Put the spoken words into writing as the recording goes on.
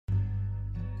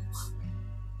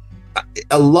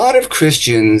A lot of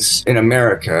Christians in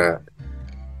America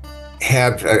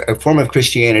have a form of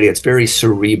Christianity that's very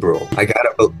cerebral. I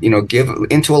gotta, give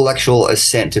intellectual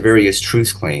assent to various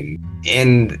truth claims.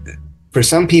 And for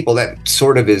some people, that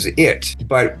sort of is it.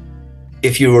 But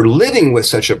if you are living with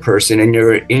such a person and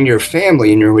you're in your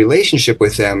family, in your relationship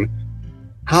with them,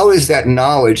 how is that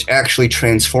knowledge actually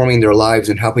transforming their lives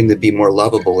and helping them be more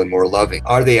lovable and more loving?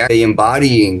 Are they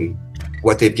embodying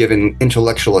what they've given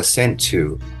intellectual assent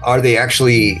to? Are they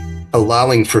actually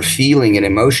allowing for feeling and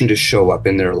emotion to show up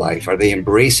in their life? Are they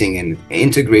embracing and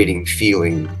integrating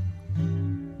feeling?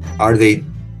 Are they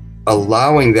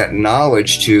allowing that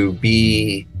knowledge to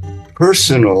be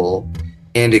personal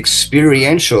and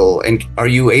experiential? And are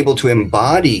you able to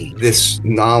embody this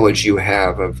knowledge you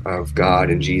have of God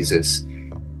and Jesus?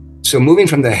 So moving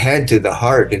from the head to the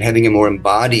heart and having a more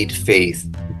embodied faith,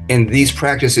 and these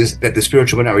practices that the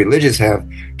spiritual but not religious have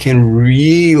can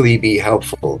really be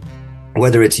helpful,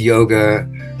 whether it's yoga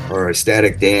or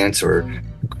ecstatic dance or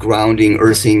grounding,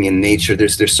 earthing in nature.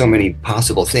 There's so many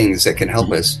possible things that can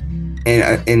help us.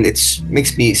 And it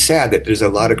makes me sad that there's a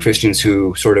lot of Christians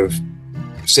who sort of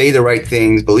say the right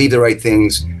things, believe the right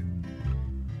things,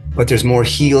 but there's more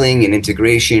healing and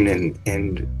integration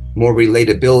and more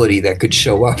relatability that could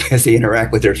show up as they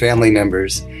interact with their family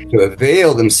members to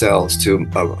avail themselves to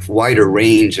a wider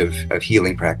range of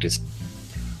healing practice.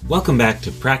 Welcome back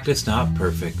to Practice Not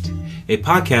Perfect, a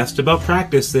podcast about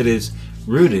practice that is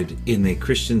rooted in the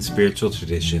Christian spiritual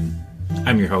tradition.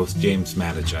 I'm your host, James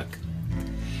Matichuk.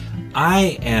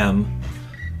 I am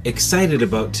excited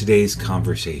about today's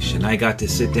conversation. I got to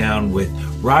sit down with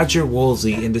Roger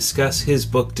Wolsey and discuss his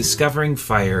book, Discovering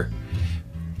Fire.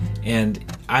 And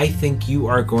I think you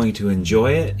are going to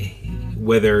enjoy it,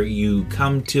 whether you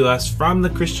come to us from the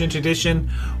Christian tradition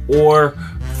or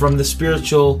from the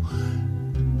spiritual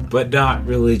but not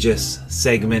religious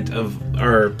segment of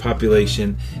our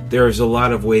population. There's a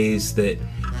lot of ways that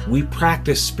we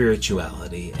practice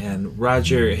spirituality, and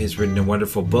Roger has written a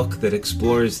wonderful book that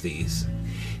explores these.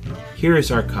 Here is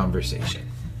our conversation.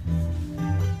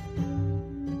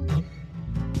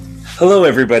 Hello,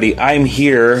 everybody. I'm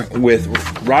here with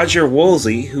Roger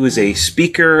Wolsey, who is a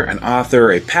speaker, an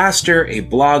author, a pastor, a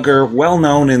blogger, well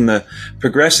known in the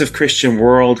progressive Christian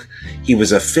world. He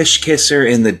was a fish kisser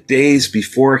in the days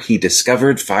before he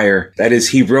discovered fire. That is,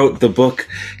 he wrote the book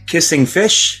Kissing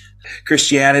Fish,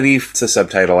 Christianity. It's a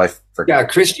subtitle. I forgot. Yeah,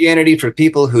 Christianity for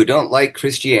people who don't like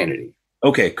Christianity.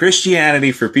 Okay,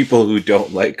 Christianity for people who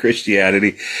don't like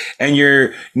Christianity. And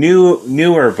your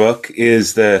newer book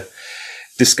is the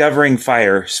Discovering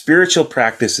Fire, Spiritual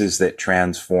Practices that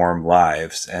Transform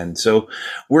Lives. And so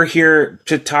we're here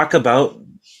to talk about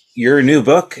your new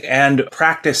book and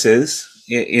practices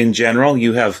in general.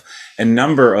 You have a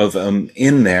number of them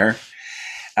in there.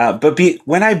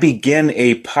 When I begin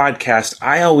a podcast,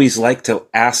 I always like to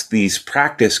ask these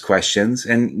practice questions.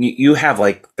 And you have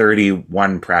like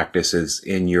 31 practices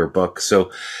in your book.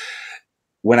 So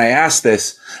when I ask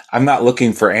this, I'm not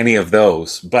looking for any of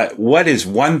those, but what is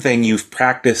one thing you've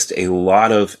practiced a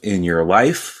lot of in your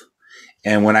life?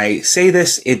 And when I say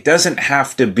this, it doesn't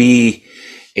have to be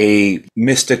a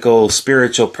mystical,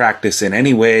 spiritual practice in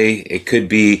any way. It could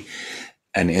be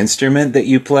an instrument that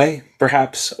you play,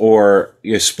 perhaps, or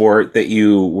a sport that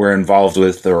you were involved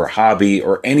with, or a hobby,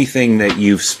 or anything that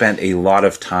you've spent a lot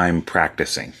of time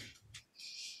practicing.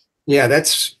 Yeah,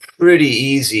 that's pretty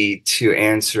easy to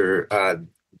answer.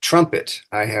 Trumpet.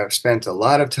 I have spent a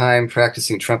lot of time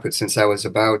practicing trumpet since I was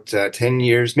about 10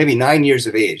 years, maybe 9 years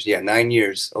of age. Yeah, 9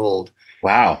 years old.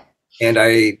 Wow. And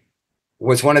I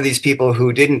was one of these people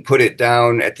who didn't put it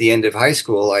down at the end of high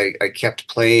school. I kept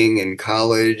playing in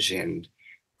college and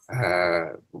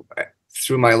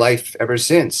through my life ever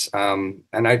since. And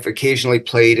I've occasionally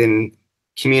played in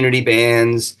community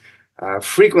bands,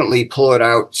 frequently pull it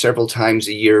out several times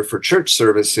a year for church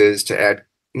services to add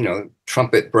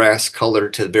trumpet brass color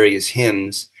to various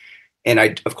hymns. And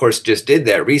I, of course, just did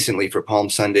that recently for Palm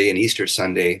Sunday and Easter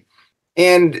Sunday.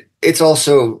 And it's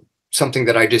also something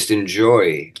that I just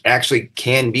enjoy. Actually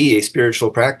can be a spiritual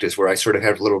practice where I sort of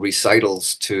have little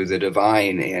recitals to the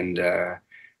divine and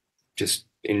just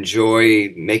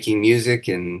enjoy making music.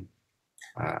 And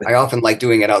I often like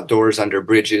doing it outdoors under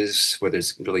bridges where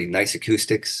there's really nice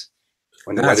acoustics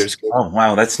when the weather's good. Oh,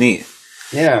 wow. That's neat.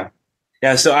 Yeah.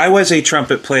 Yeah, so I was a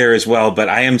trumpet player as well, but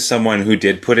I am someone who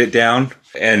did put it down.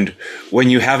 And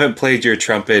when you haven't played your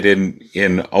trumpet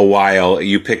in a while,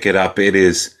 you pick it up. It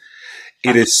is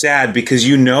sad because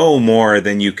you know more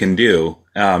than you can do.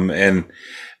 And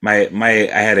I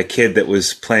had a kid that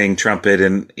was playing trumpet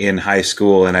in high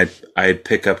school, and I'd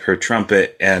pick up her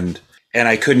trumpet, and and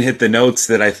I couldn't hit the notes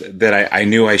that I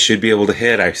knew I should be able to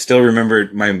hit. I still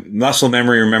remembered, my muscle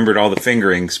memory remembered all the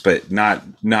fingerings, but not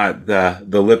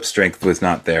the lip strength was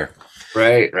not there.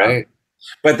 Right, right.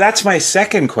 But that's my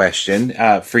second question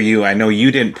for you. I know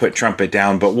you didn't put trumpet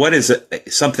down, but what is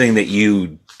something that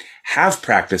you have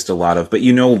practiced a lot of, but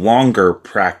you no longer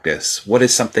practice? What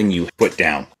is something you put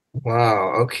down?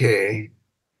 Wow. Okay.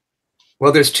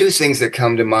 Well, there's two things that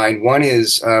come to mind. One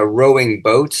is rowing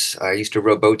boats. I used to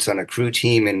row boats on a crew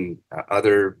team in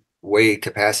other way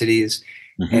capacities.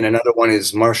 And Mm-hmm. another one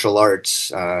is martial arts,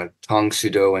 Tong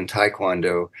Sudo and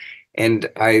Taekwondo. And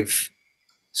I've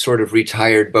sort of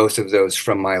retired both of those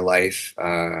from my life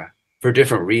for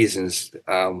different reasons.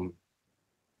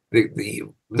 The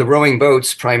rowing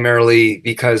boats primarily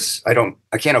because I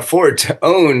can't afford to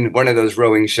own one of those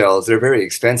rowing shells. They're very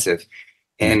expensive.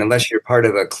 Yeah. And unless you're part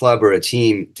of a club or a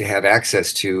team to have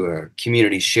access to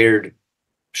community shared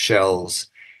shells,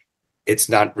 it's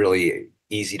not really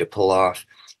easy to pull off.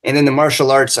 And then the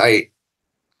martial arts, I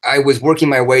was working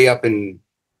my way up in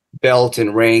belt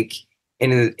and rank,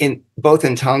 and in both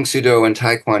in Tang Sudo and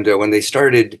Taekwondo, when they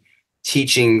started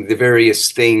teaching the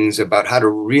various things about how to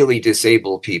really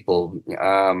disable people,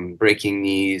 breaking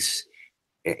knees,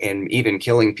 and even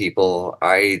killing people,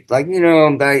 I like,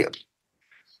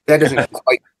 that isn't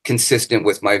quite consistent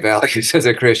with my values as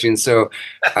a Christian. So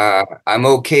I'm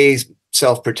okay,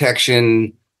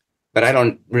 self-protection, but I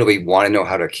don't really want to know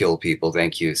how to kill people.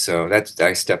 Thank you. So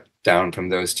I stepped down from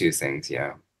those two things.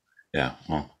 Yeah. Yeah.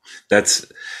 Well,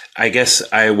 I guess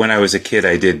when I was a kid,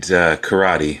 I did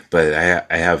karate, but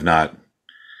I have not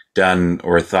done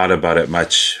or thought about it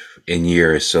much in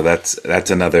years. So that's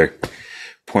another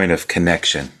point of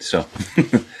connection. So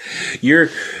your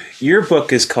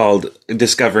book is called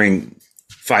Discovering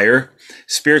Fire,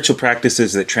 Spiritual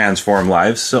Practices That Transform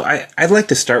Lives. So I'd like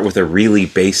to start with a really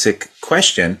basic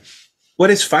question. What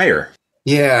is fire?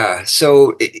 Yeah.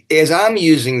 So as I'm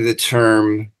using the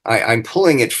term, I'm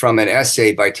pulling it from an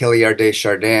essay by Teilhard de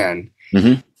Chardin.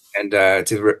 Mm-hmm. And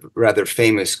it's a rather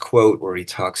famous quote where he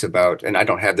talks about, and I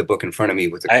don't have the book in front of me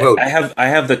with the quote. I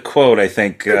have the quote, I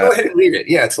think. Go ahead and read it.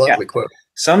 Yeah, it's a lovely quote.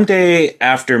 Someday,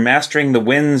 after mastering the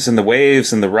winds and the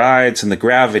waves and the rides and the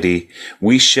gravity,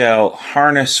 we shall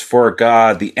harness for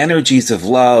God the energies of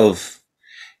love.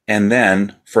 And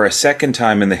then, for a second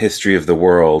time in the history of the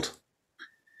world,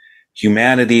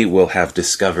 humanity will have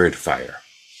discovered fire.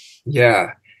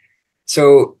 Yeah.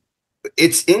 So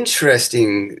it's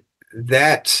interesting.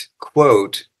 That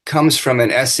quote comes from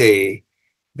an essay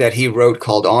that he wrote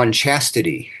called On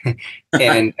Chastity.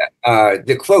 And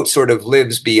the quote sort of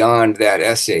lives beyond that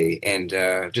essay. And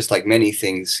just like many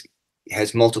things,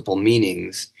 has multiple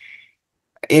meanings.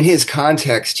 In his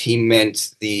context, he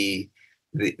meant the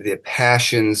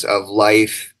passions of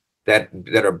life that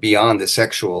are beyond the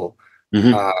sexual,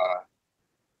 Mm-hmm.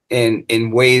 and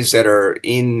in ways that are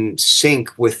in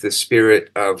sync with the spirit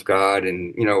of God.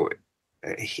 And,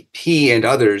 he and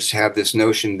others have this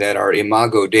notion that our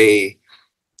imago Dei,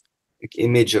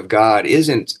 image of God,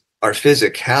 isn't our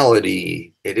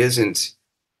physicality. It isn't,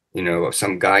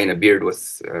 some guy in a beard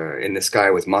with in the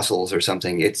sky with muscles or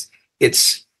something.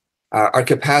 It's our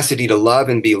capacity to love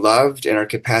and be loved, and our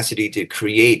capacity to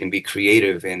create and be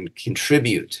creative and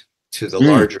contribute to the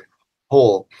larger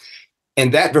whole.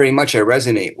 And that very much I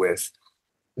resonate with.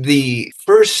 The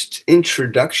first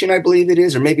introduction, I believe it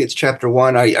is, or maybe it's chapter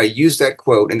 1, I use that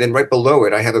quote, and then right below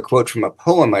it, I have a quote from a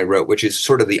poem I wrote, which is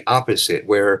sort of the opposite,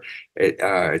 where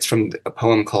it's from a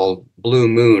poem called Blue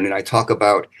Moon, and I talk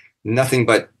about nothing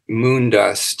but moon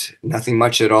dust, nothing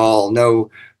much at all,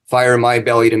 no fire in my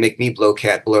belly to make me blow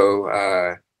cat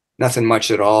blow, nothing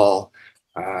much at all,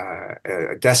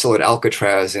 a desolate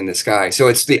Alcatraz in the sky. So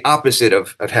it's the opposite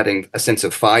of having a sense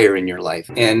of fire in your life.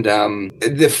 And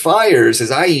the fires,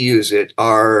 as I use it,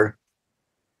 are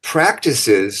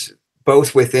practices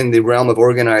both within the realm of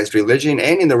organized religion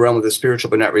and in the realm of the spiritual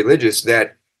but not religious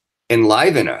that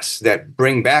enliven us, that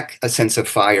bring back a sense of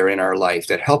fire in our life,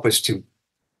 that help us to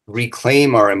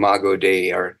reclaim our imago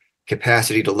Dei, our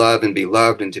capacity to love and be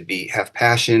loved, and to have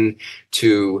passion,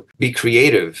 to be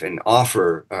creative and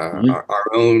offer our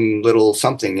own little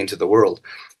something into the world.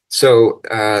 So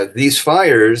these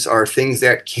fires are things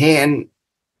that can,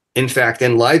 in fact,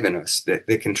 enliven us, that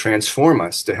they can transform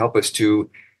us, to help us to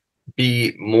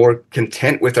be more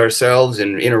content with ourselves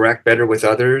and interact better with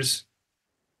others,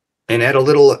 and add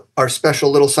our special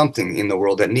little something in the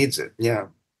world that needs it. Yeah.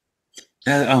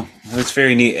 That's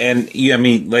very neat. And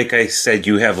like I said,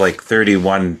 you have like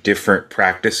 31 different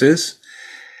practices,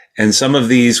 and some of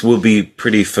these will be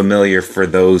pretty familiar for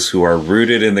those who are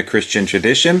rooted in the Christian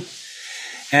tradition.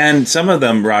 And some of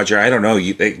them, Roger, I don't know,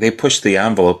 they push the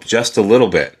envelope just a little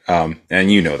bit,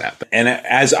 and you know that. And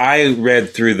as I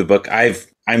read through the book,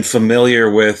 I'm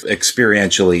familiar with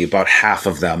experientially about half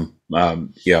of them,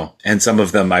 and some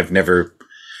of them I've never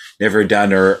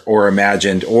done or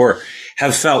imagined or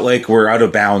have felt like were out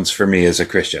of bounds for me as a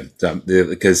Christian,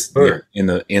 because Sure.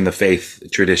 in the faith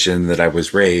tradition that I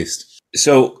was raised.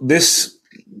 So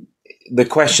the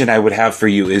question I would have for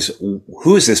you is,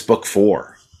 who is this book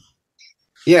for?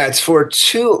 Yeah, it's for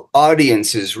two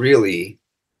audiences, really,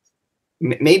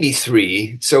 maybe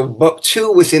three. So, but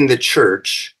two within the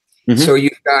church. Mm-hmm. So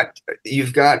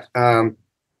you've got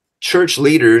church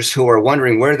leaders who are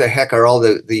wondering where the heck are all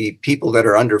the people that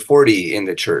are under 40 in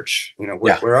the church? You know,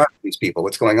 Yeah. where are these people?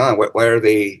 What's going on? Why are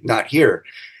they not here?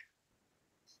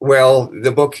 Well,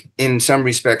 the book, in some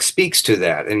respects, speaks to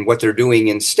that and what they're doing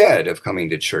instead of coming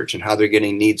to church and how they're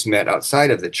getting needs met outside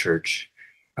of the church.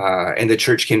 And the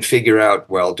church can figure out,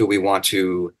 well, do we want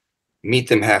to meet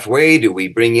them halfway? Do we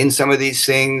bring in some of these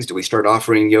things? Do we start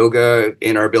offering yoga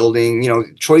in our building? You know,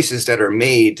 choices that are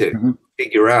made to Mm-hmm.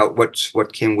 figure out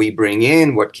what can we bring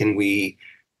in? What can we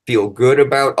feel good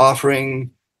about offering?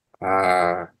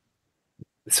 Uh,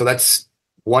 so that's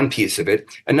one piece of it.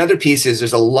 Another piece is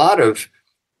there's a lot of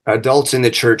adults in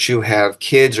the church who have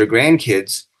kids or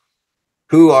grandkids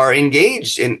who are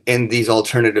engaged in these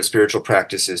alternative spiritual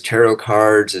practices, tarot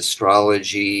cards,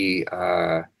 astrology,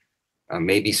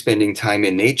 maybe spending time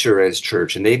in nature as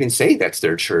church. And they even say that's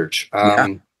their church. Yeah.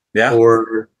 Yeah.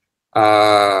 Or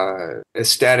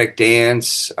ecstatic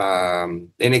dance. And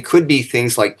it could be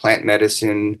things like plant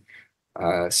medicine,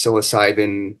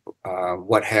 psilocybin,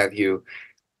 what have you.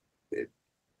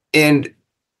 And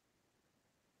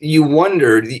you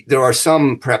wonder, there are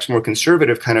some perhaps more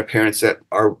conservative kind of parents that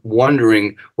are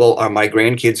wondering, well, are my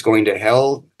grandkids going to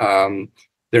hell?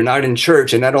 They're not in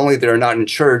church. And not only they're not in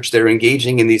church, they're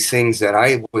engaging in these things that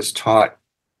I was taught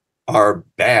are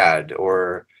bad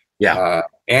or Yeah.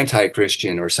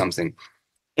 anti-Christian or something.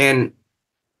 And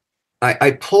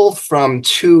I pull from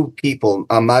two people,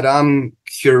 Madame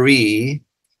Curie,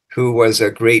 who was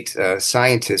a great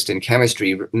scientist in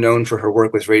chemistry, known for her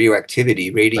work with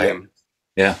radioactivity, Right. radium.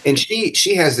 Yeah. And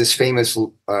she has this famous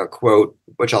quote,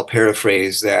 which I'll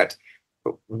paraphrase, that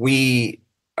we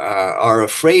are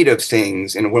afraid of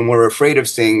things, and when we're afraid of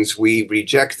things, we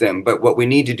reject them. But what we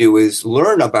need to do is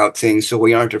learn about things so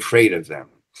we aren't afraid of them.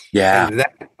 Yeah. And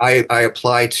that I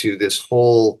apply to this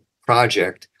whole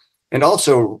project. And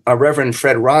also, Reverend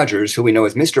Fred Rogers, who we know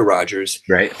as Mr. Rogers,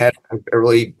 Right. had a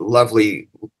really lovely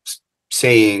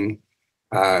saying,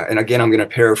 and again, I'm going to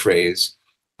paraphrase,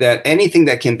 that anything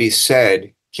that can be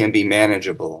said can be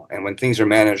manageable. And when things are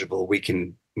manageable, we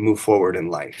can move forward in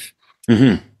life.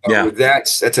 Mm-hmm. Yeah. So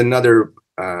that's another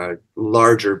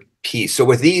larger piece. So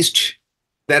with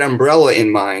that umbrella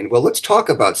in mind, well, let's talk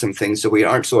about some things so we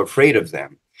aren't so afraid of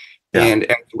them. Yeah.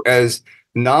 And as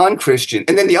non-Christian,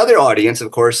 and then the other audience,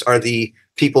 of course, are the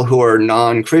people who are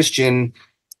non-Christian,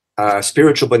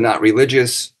 spiritual but not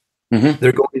religious. Mm-hmm.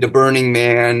 They're going to Burning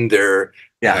Man. They're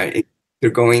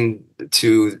going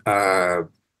to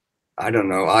I don't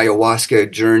know,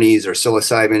 ayahuasca journeys or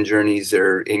psilocybin journeys.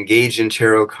 They're engaged in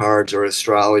tarot cards or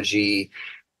astrology.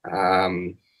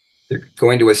 They're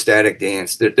going to ecstatic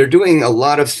dance. They're doing a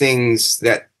lot of things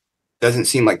that doesn't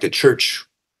seem like the church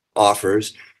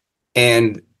offers.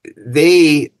 And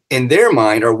they, in their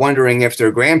mind, are wondering if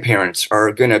their grandparents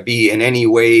are going to be in any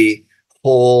way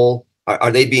whole.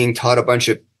 Are they being taught a bunch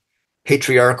of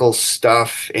patriarchal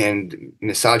stuff and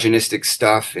misogynistic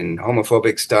stuff and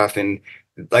homophobic stuff? And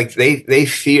like they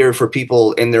fear for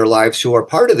people in their lives who are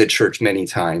part of the church many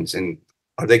times. And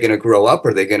are they going to grow up?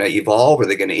 Are they going to evolve? Are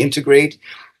they going to integrate?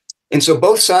 And so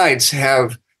both sides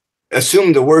have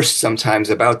assumed the worst sometimes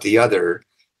about the other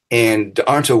and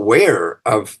aren't aware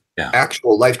of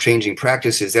actual life-changing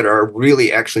practices that are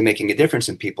really actually making a difference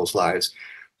in people's lives.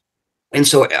 And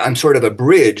so I'm sort of a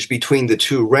bridge between the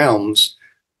two realms.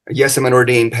 Yes, I'm an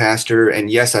ordained pastor, and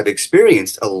yes, I've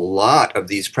experienced a lot of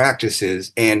these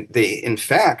practices, and they, in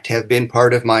fact, have been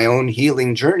part of my own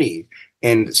healing journey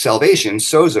and salvation.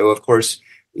 Sozo, of course,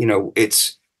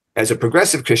 it's, as a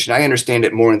progressive Christian, I understand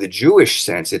it more in the Jewish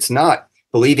sense. It's not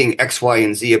believing X, Y,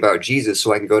 and Z about Jesus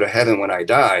so I can go to heaven when I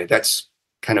die. That's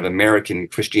kind of American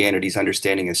Christianity's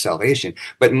understanding of salvation,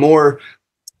 but more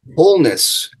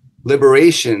wholeness,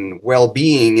 liberation,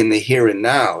 well-being in the here and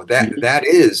now. That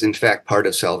is, in fact, part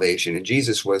of salvation. And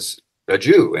Jesus was a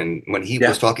Jew, and when he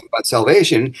was talking about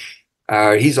salvation,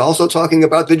 he's also talking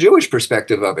about the Jewish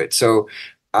perspective of it. So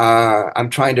I'm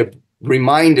trying to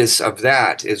remind us of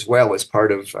that as well as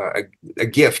part of a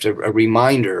gift, a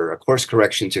reminder, a course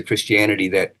correction to Christianity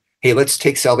that hey, let's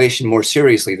take salvation more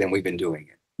seriously than we've been doing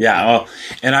it. Yeah, well,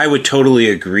 and I would totally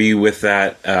agree with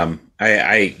that.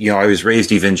 I was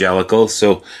raised evangelical,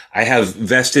 so I have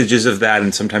vestiges of that,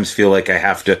 and sometimes feel like I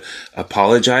have to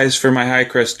apologize for my high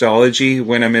Christology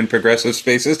when I'm in progressive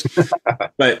spaces.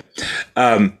 but,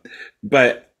 um,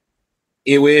 but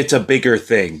it's a bigger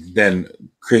thing than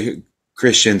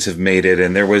Christians have made it.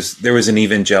 And there was an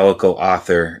evangelical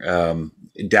author,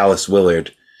 Dallas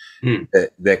Willard,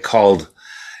 that called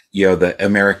the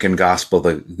American gospel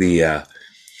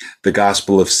the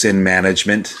gospel of sin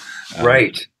management,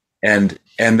 Right. And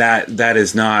that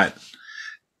is not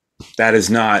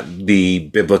the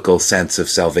biblical sense of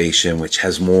salvation, which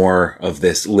has more of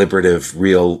this liberative,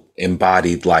 real,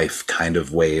 embodied life kind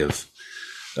of way of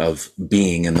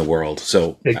being in the world.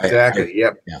 So exactly,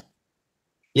 yep. Yeah.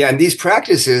 Yeah, and these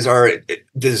practices are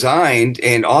designed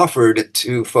and offered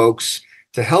to folks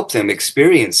to help them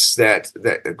experience that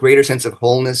greater sense of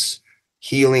wholeness,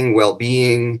 healing,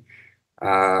 well-being.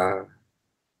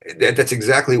 That's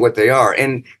exactly what they are.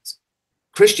 And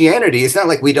Christianity, it's not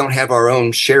like we don't have our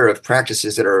own share of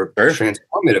practices that are Sure.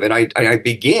 transformative. And I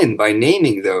begin by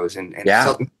naming those, and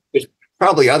Yeah. there's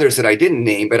probably others that I didn't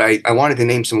name, but I wanted to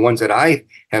name some ones that I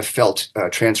have felt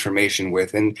transformation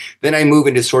with. And then I move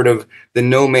into sort of the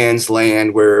no man's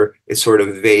land where it's sort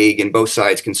of vague and both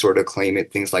sides can sort of claim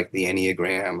it, things like the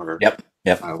Enneagram or Yep.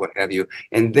 what have you.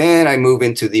 And then I move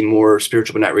into the more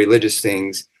spiritual but not religious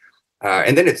things.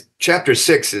 And then it's chapter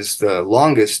 6 is the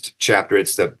longest chapter.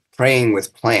 It's the praying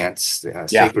with plants,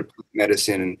 sacred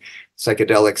medicine and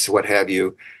psychedelics, what have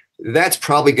you. That's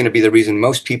probably going to be the reason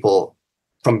most people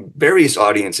from various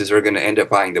audiences are going to end up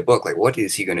buying the book. Like, what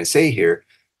is he going to say here?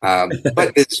 But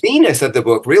the zenith of the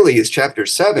book really is chapter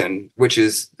 7, which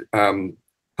is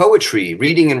poetry,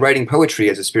 reading and writing poetry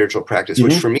as a spiritual practice,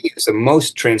 which for me is the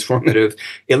most transformative,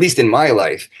 at least in my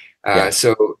life.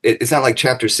 So it's not like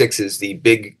chapter 6 is the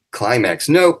big climax.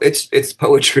 No, it's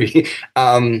poetry,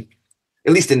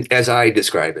 at least as I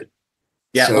describe it.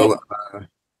 Yeah. So,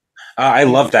 I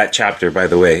love that chapter, by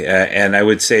the way. And I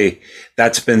would say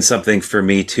that's been something for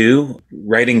me too.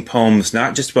 Writing poems,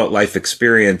 not just about life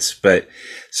experience, but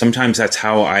sometimes that's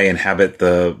how I inhabit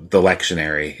the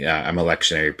lectionary. I'm a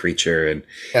lectionary preacher.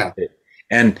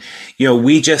 And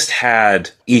we just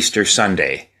had Easter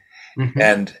Sunday,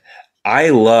 and I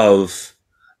love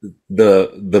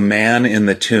the man in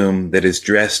the tomb that is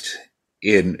dressed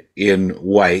in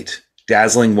white,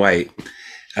 dazzling white.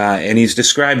 And he's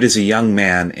described as a young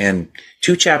man. And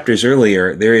 2 chapters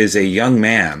earlier, there is a young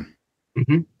man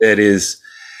that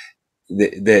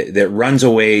runs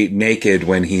away naked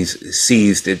when he's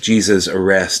seized at Jesus'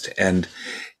 arrest. And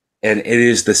it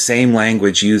is the same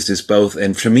language used as both.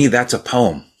 And for me, that's a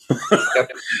poem.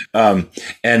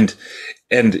 And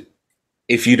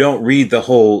if you don't read the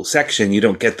whole section, you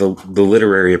don't get the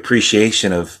literary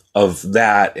appreciation of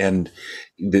that and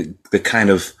the kind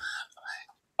of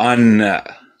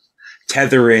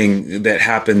tethering that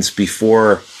happens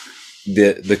before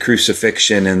the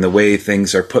crucifixion and the way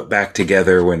things are put back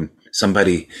together when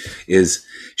somebody is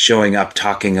showing up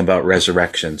talking about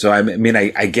resurrection. So I mean,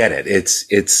 I get it.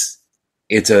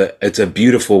 It's a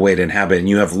beautiful way to inhabit, and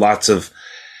you have lots of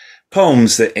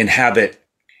poems that inhabit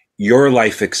your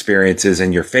life experiences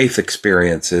and your faith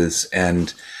experiences,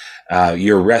 and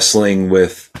you're wrestling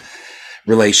with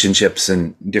relationships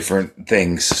and different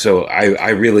things. So I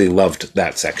really loved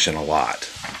that section a lot.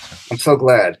 I'm so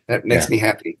glad. That makes me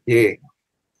happy. Yeah.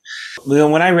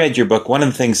 When I read your book, one of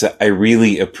the things that I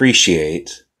really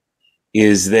appreciate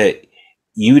is that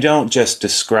you don't just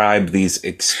describe these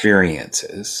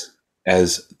experiences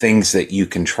as things that you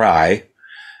can try,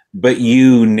 but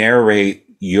you narrate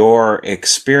your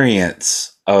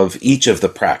experience of each of the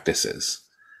practices.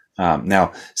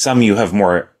 Now, some you have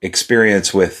more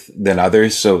experience with than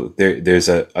others, so there's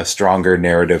a stronger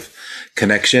narrative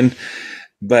connection.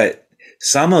 But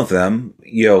some of them,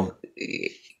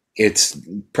 it's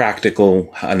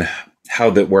practical on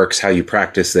how that works, how you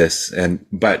practice this,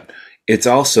 but it's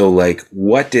also like,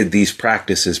 what did these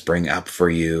practices bring up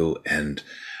for you, and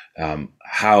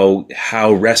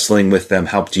how wrestling with them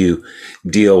helped you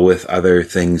deal with other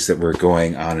things that were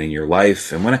going on in your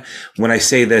life. And when I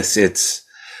say this, it's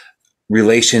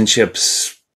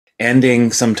relationships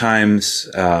ending sometimes.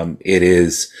 It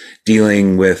is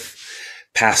dealing with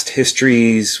past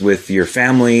histories with your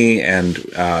family and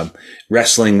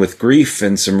wrestling with grief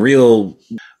and some real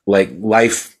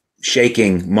life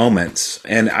shaking moments.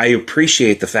 And I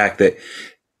appreciate the fact that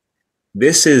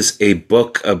this is a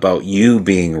book about you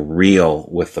being real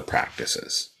with the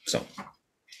practices. So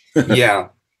yeah.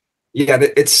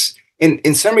 It's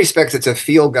in some respects, it's a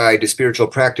field guide to spiritual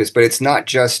practice, but it's not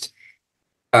just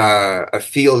a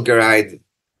field guide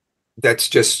that's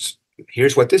just,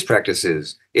 here's what this practice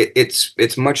is.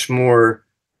 It's much more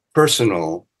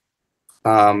personal.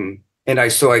 And I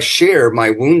share my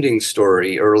wounding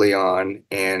story early on,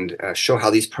 and show how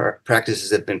these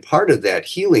practices have been part of that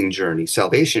healing journey,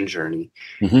 salvation journey.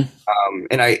 Hmm.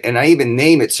 And I even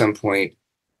name at some point,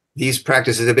 these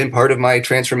practices have been part of my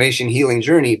transformation healing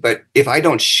journey. But if I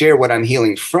don't share what I'm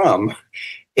healing from,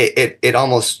 it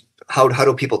almost, how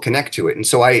do people connect to it? And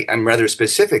so I'm rather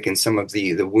specific in some of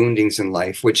the woundings in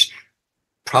life, which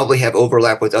probably have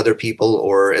overlap with other people,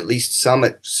 or at least some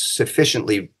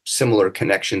sufficiently similar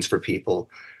connections for people.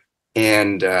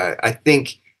 And I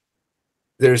think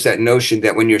there's that notion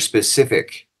that when you're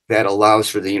specific, that allows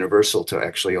for the universal to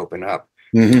actually open up.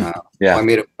 Hmm. So I Yeah.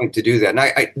 made a point to do that.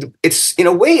 And it's in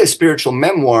a way a spiritual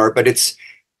memoir, but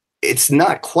it's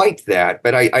not quite that.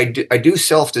 But I do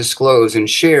self-disclose and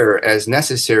share as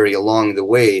necessary along the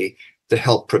way to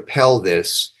help propel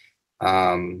this.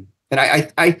 And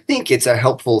I think it's a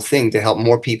helpful thing to help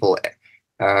more people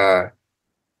uh,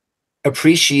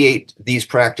 appreciate these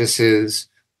practices,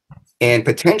 and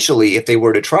potentially, if they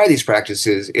were to try these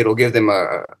practices, it'll give them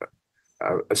a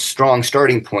strong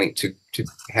starting point to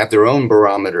have their own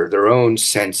barometer, their own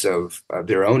sense of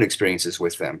their own experiences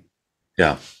with them.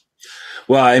 Yeah.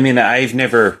 Well, I mean, I've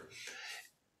never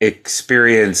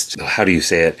experienced, how do you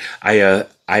say it? Ayahuasca?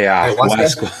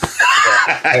 Ayahuasca.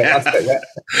 Ayahuasca, yeah.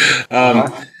 um,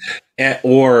 Uh-huh.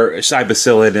 or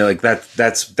psilocybin, like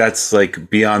that's like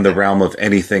beyond the realm of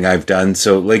anything I've done.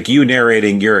 So like you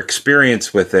narrating your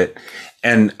experience with it.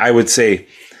 And I would say,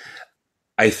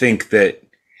 I think that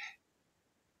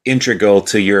integral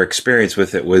to your experience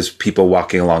with it was people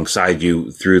walking alongside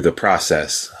you through the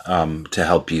process, to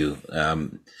help you,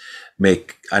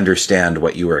 make understand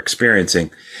what you were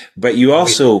experiencing. But you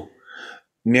also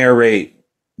narrate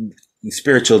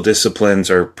spiritual disciplines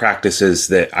or practices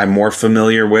that I'm more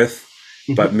familiar with,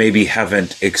 but Mhm. maybe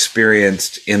haven't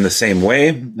experienced in the same way.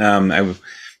 I'm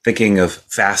thinking of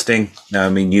fasting. I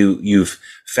mean, you've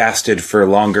fasted for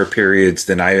longer periods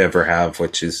than I ever have,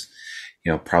 which is,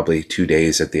 probably 2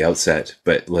 days at the outset.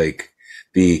 But like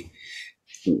the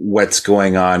what's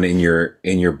going on in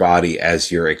your body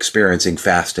as you're experiencing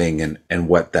fasting, and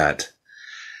what that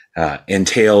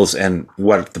entails and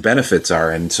what the benefits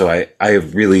are. And so I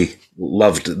really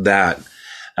loved that.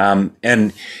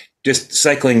 And just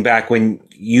cycling back, when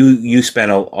you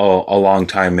spent a long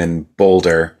time in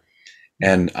Boulder,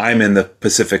 and I'm in the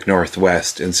Pacific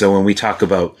Northwest. And so when we talk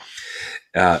about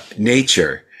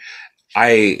nature,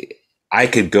 I I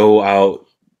could go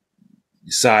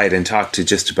outside and talk to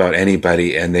just about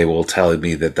anybody, and they will tell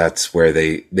me that that's where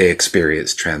they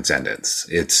experience transcendence.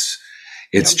 It's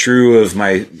Yeah. true of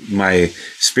my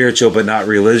spiritual but not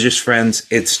religious friends.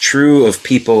 It's true of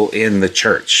people in the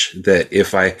church, that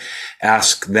if I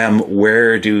ask them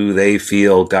where do they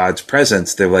feel God's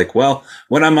presence, they're like, well,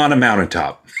 when I'm on a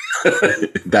mountaintop.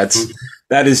 That's Mhm.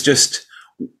 that is just,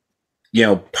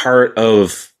 part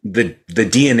of the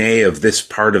DNA of this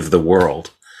part of the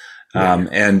world. Yeah.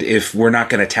 And if we're not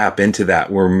going to tap into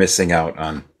that, we're missing out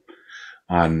on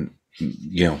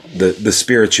the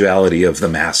spirituality of the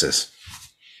masses.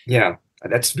 Yeah,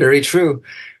 that's very true.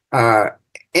 Uh,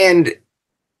 and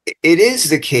it is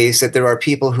the case that there are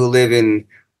people who live in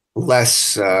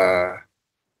less, I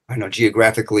don't know,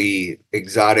 geographically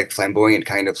exotic, flamboyant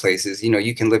kind of places.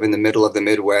 You can live in the middle of the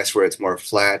Midwest where it's more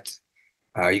flat.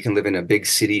 You can live in a big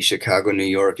city, Chicago, New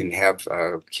York, and have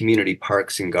community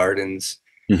parks and gardens.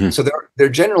 Hmm. So there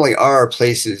generally are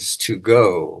places to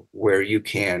go where you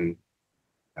can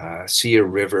see a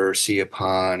river, see a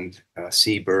pond,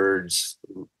 see birds,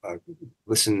 uh,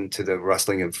 listen to the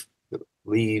rustling of the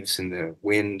leaves and the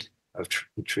wind of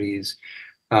trees.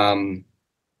 Um,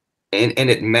 and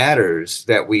it matters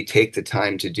that we take the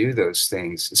time to do those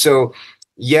things. So,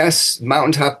 yes,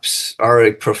 mountaintops are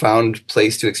a profound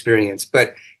place to experience,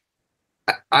 but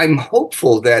I'm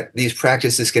hopeful that these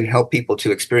practices can help people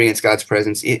to experience God's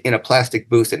presence in a plastic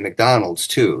booth at McDonald's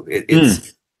too.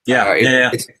 Mm. Yeah, yeah,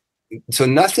 yeah. It's so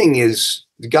nothing is,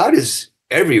 God is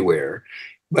everywhere,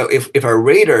 but if our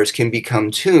radars can become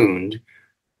tuned,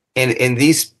 and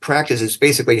these practices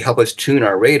basically help us tune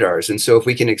our radars, and so if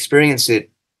we can experience it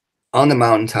on the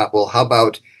mountaintop, well, how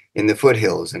about in the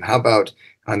foothills, and how about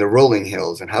on the rolling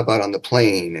hills, and how about on the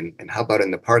plain, and how about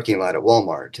in the parking lot at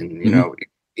Walmart, and Hmm.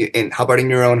 and how about in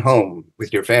your own home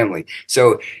with your family?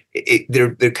 So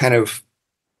they're kind of,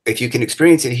 if you can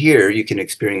experience it here, you can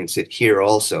experience it here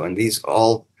also, and these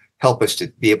all help us to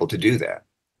be able to do that.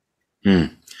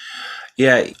 Mm.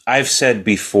 Yeah, I've said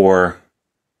before,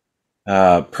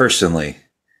 personally,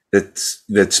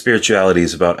 that spirituality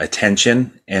is about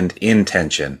attention and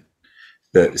intention.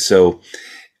 So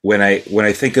when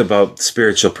I think about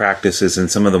spiritual practices and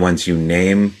some of the ones you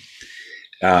name,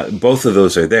 both of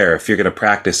those are there. If you're going to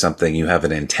practice something, you have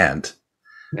an intent.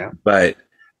 Yeah. But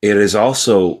it is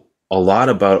also a lot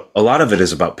of it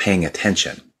is about paying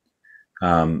attention.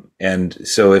 And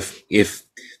so if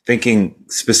thinking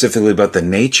specifically about the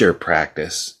nature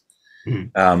practice,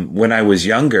 when I was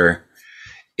younger,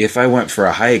 if I went for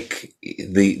a hike,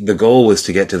 the goal was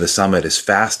to get to the summit as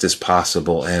fast as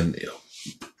possible and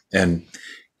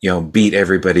beat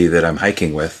everybody that I'm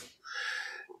hiking with.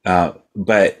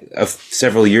 But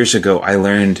several years ago, I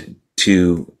learned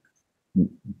to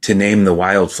name the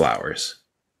wildflowers.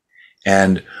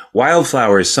 And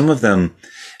wildflowers, some of them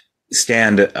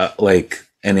stand like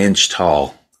an inch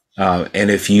tall.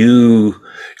 And if you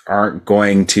aren't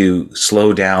going to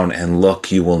slow down and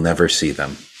look, you will never see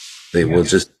them. They will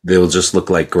just look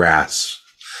like grass.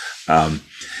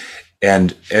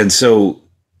 And so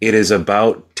it is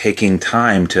about taking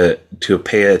time to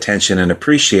pay attention and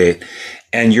appreciate.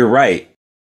 And you're right.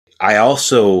 I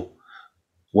also,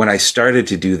 when I started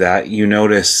to do that, you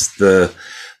notice the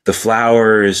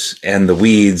flowers and the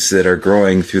weeds that are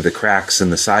growing through the cracks in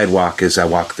the sidewalk as I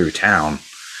walk through town.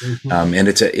 And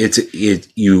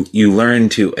you learn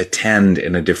to attend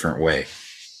in a different way.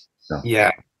 So.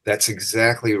 Yeah, that's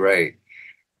exactly right.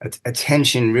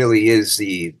 Attention really is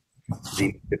the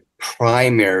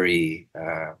primary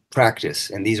practice,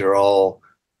 and these are all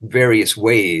various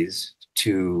ways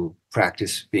to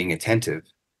practice being attentive,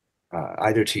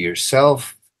 either to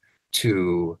yourself,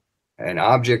 to an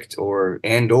object, or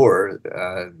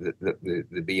the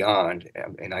beyond,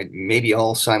 and maybe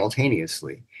all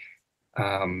simultaneously.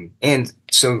 And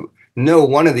so no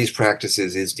one of these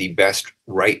practices is the best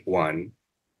right one.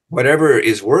 Whatever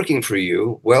is working for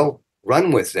you, well,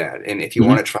 run with that. And if you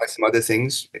want to try some other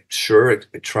things, sure,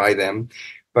 try them.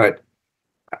 But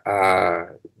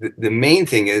the main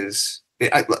thing is,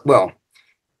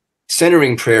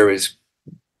 centering prayer is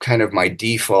kind of my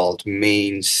default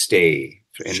mainstay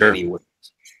in many ways.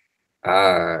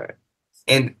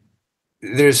 And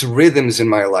there's rhythms in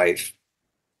my life.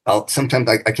 Sometimes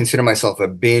I consider myself a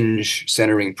binge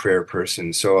centering prayer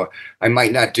person. So I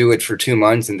might not do it for 2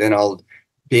 months, and then I'll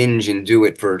binge and do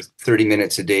it for 30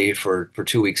 minutes a day for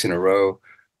 2 weeks in a row.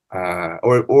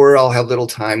 Or I'll have little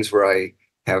times where I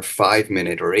have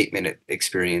 5-minute or 8-minute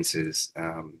experiences.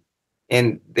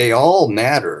 And they all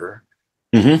matter.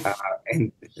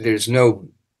 And there's no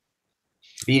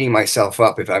beating myself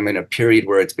up if I'm in a period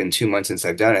where it's been 2 months since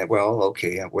I've done it. Well,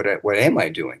 okay, what am I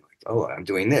doing? Oh, I'm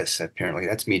doing this. Apparently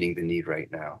that's meeting the need right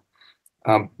now.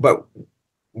 But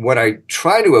what I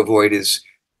try to avoid is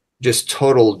just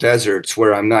total deserts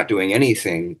where I'm not doing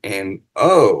anything. And,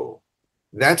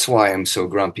 that's why I'm so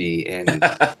grumpy and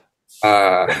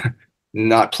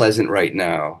not pleasant right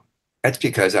now. That's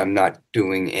because I'm not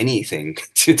doing anything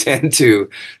to tend to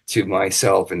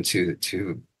myself and to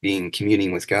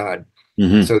communing with God.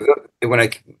 So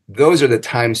those are the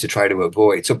times to try to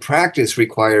avoid. So practice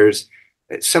requires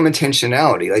some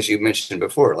intentionality, as you mentioned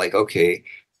before. Like, okay,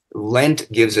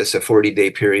 Lent gives us a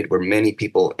 40-day period where many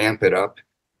people amp it up.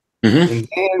 And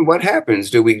then what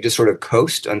happens? Do we just sort of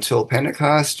coast until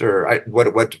Pentecost, or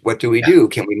what do we do?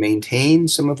 Can we maintain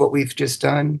some of what we've just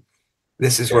done?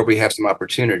 This is where we have some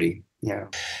opportunity. Yeah.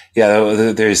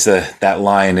 There's that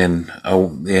line in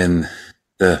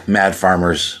the Mad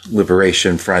Farmers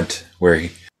Liberation Front where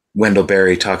Wendell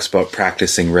Berry talks about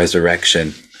practicing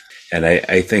resurrection. And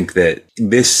I think that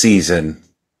this season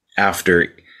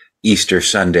after Easter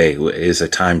Sunday is a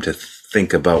time to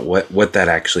think about what that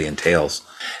actually entails.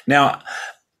 Now,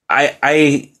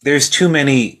 there's too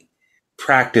many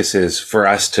practices for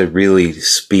us to really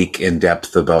speak in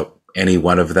depth about any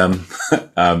one of them,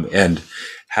 and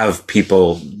have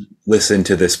people listen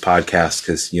to this podcast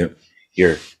because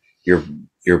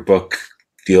your book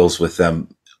deals with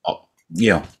them,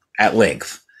 at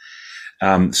length.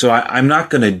 So I'm not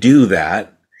going to do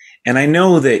that. And I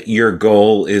know that your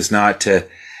goal is not to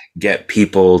get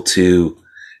people to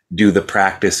do the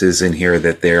practices in here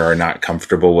that they are not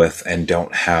comfortable with and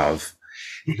don't have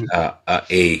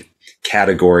a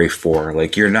category for.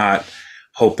 Like, you're not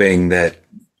hoping that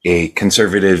a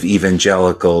conservative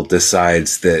evangelical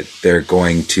decides that they're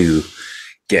going to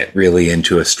get really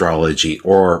into astrology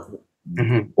or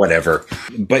whatever.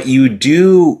 But you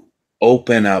do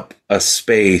open up a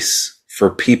space for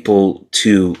people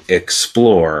to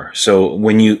explore. So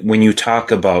when you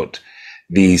talk about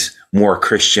these more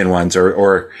Christian ones,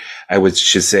 or I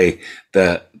should say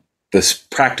the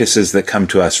practices that come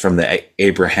to us from the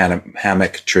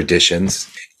Abrahamic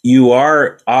traditions, you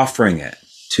are offering it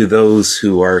to those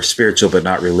who are spiritual but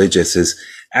not religious is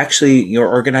actually your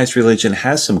organized religion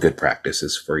has some good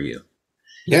practices for you.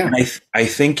 Yeah. And I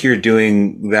think you're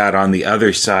doing that on the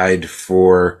other side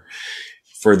for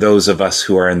those of us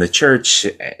who are in the church,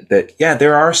 that, yeah,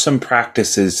 there are some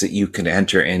practices that you can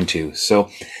enter into. So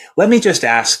let me just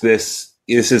ask this.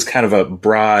 This is kind of a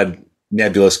broad,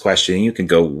 nebulous question. You can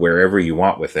go wherever you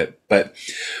want with it. But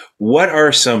what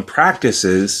are some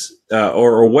practices,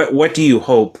 or what do you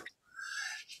hope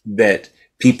that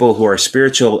people who are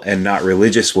spiritual and not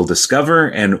religious will discover?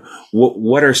 And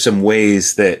what are some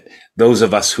ways that those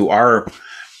of us who are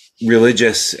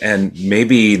religious and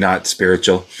maybe not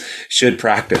spiritual should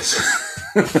practice?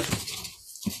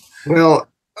 Well,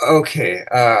 okay.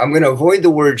 I'm going to avoid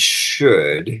the word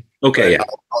should. Okay, yeah.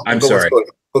 I'm sorry.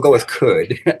 We'll go with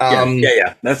could.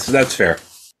 Yeah. That's fair.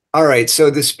 All right. So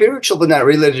the spiritual but not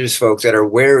religious folks that are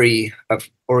wary of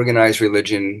organized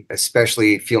religion,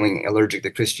 especially feeling allergic to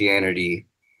Christianity,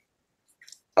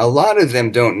 a lot of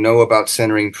them don't know about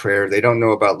centering prayer. They don't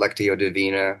know about Lectio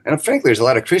Divina. And frankly, there's a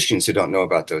lot of Christians who don't know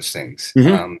about those things.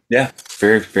 Mm-hmm. Yeah,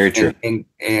 very, very true.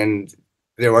 And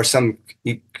there are some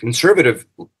conservative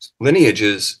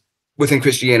lineages within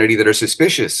Christianity that are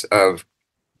suspicious of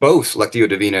both Lectio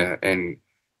Divina and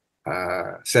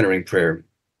centering prayer.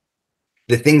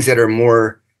 The things that are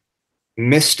more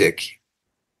mystic,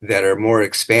 that are more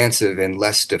expansive and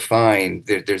less defined,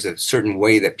 there's a certain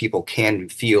way that people can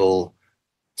feel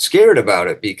scared about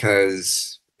it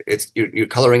because you're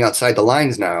coloring outside the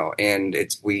lines now, and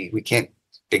we can't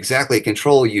exactly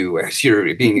control you as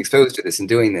you're being exposed to this and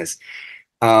doing this.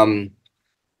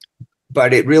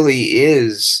 But it really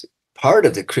is part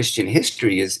of the Christian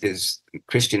history is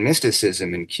Christian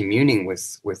mysticism and communing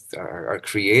with our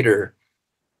Creator,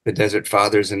 the Desert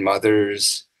Fathers and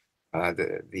Mothers,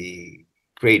 the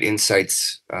great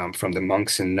insights from the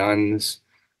monks and nuns,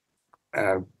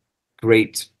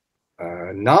 great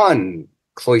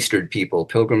non-cloistered people,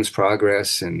 Pilgrim's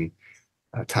Progress and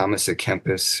Thomas à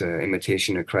Kempis,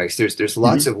 Imitation of Christ. There's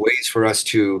lots of ways for us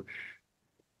to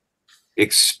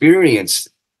experience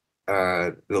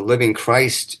the living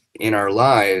Christ in our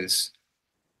lives,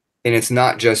 and it's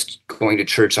not just going to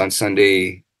church on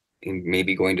Sunday and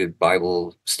maybe going to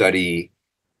Bible study,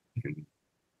 and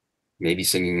maybe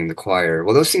singing in the choir.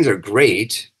 Well, those things are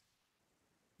great,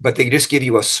 but they just give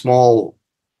you a small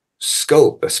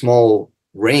scope, a small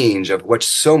range of what's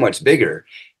so much bigger.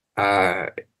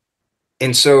 And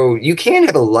so you can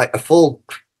have a full,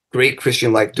 great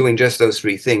Christian life doing just those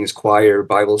three things: choir,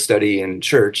 Bible study, and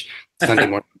church, Sunday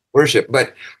morning worship.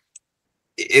 But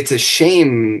it's a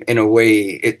shame in a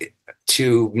way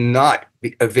to not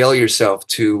avail yourself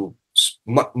to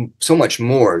so much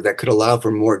more that could allow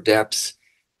for more depth,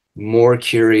 more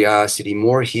curiosity,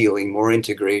 more healing, more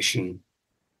integration.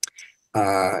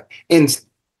 And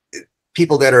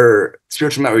people that are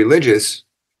spiritual, not religious,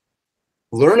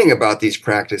 learning about these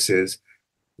practices.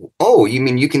 Oh, you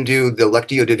mean you can do the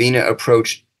Lectio Divina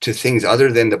approach to things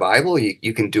other than the Bible?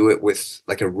 You can do it with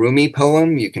like a Rumi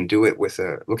poem. You can do it with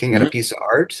looking at a piece of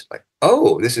art. Like,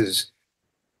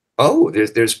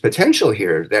 there's potential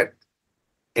here that,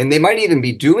 and they might even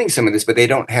be doing some of this, but they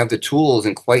don't have the tools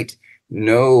and quite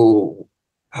know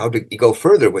how to go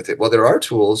further with it. Well, there are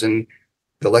tools, and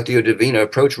the Lectio Divina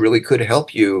approach really could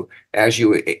help you as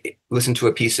you listen to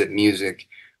a piece of music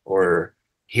or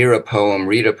hear a poem,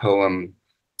 read a poem,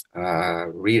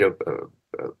 read a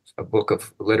book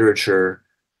of literature,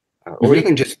 or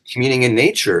even just communing in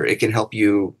nature. It can help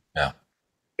you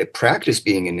practice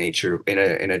being in nature in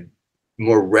a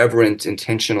more reverent,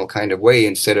 intentional kind of way,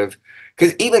 instead of,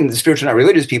 because even the spiritual, not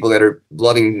religious people that are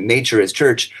loving nature as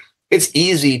church, it's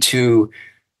easy to,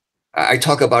 I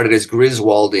talk about it as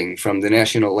Griswolding from the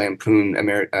National Lampoon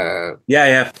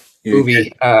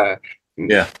movie.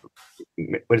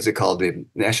 What is it called? The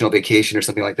National Vacation or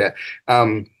something like that.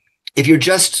 If you're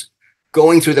just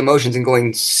going through the motions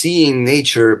and seeing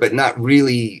nature, but not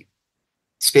really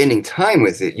spending time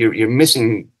with it, you're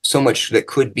missing so much that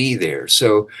could be there.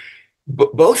 So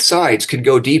both sides could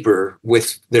go deeper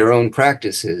with their own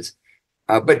practices.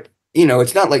 But,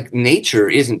 it's not like nature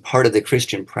isn't part of the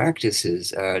Christian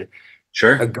practices.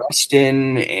 Sure.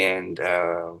 Augustine and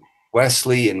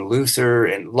Wesley and Luther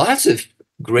and lots of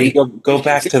great. Go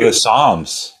back to the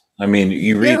Psalms. I mean,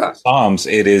 you read the Psalms,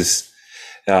 it is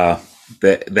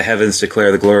the heavens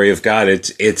declare the glory of God.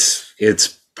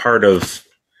 It's part of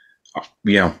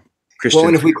Christian. Well,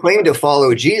 and if we claim to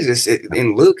follow Jesus,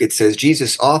 in Luke it says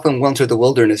Jesus often went to the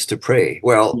wilderness to pray.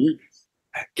 Well,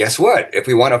 guess what? If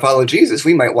we want to follow Jesus,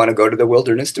 we might want to go to the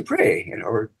wilderness to pray,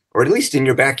 or at least in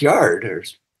your backyard.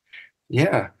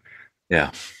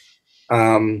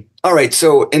 All right.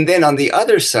 So, and then on the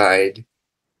other side,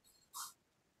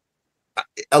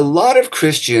 a lot of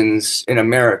Christians in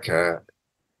America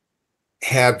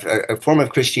have a form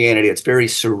of Christianity that's very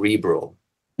cerebral.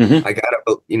 Hmm. I got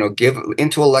to, give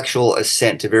intellectual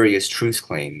assent to various truth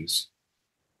claims.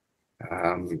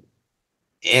 Um,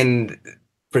 and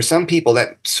for some people,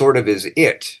 that sort of is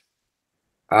it.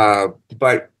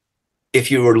 But if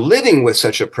you were living with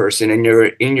such a person and you're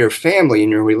in your family, in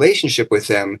your relationship with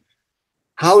them,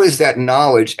 how is that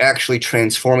knowledge actually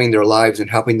transforming their lives and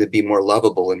helping them be more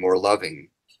lovable and more loving?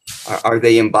 Are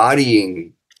they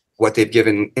embodying what they've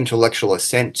given intellectual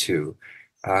assent to?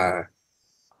 Uh,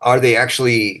 are they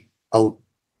actually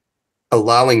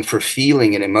allowing for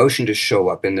feeling and emotion to show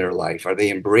up in their life? Are they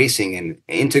embracing and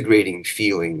integrating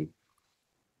feeling?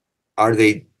 Are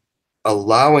they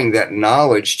allowing that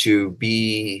knowledge to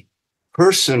be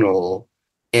personal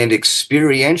and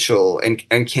experiential? And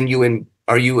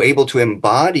are you able to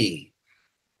embody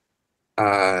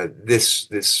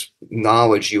this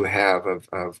knowledge you have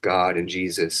of God and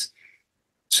Jesus?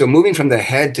 So moving from the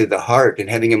head to the heart and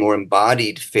having a more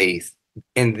embodied faith,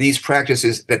 and these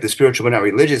practices that the spiritual but not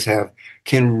religious have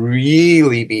can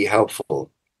really be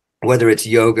helpful, whether it's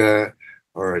yoga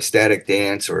or ecstatic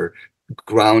dance or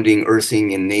grounding,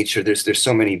 earthing in nature. There's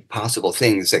so many possible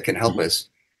things that can help us.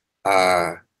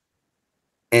 Uh,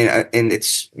 and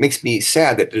it's makes me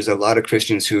sad that there's a lot of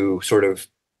Christians who sort of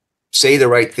say the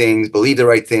right things, believe the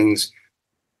right things,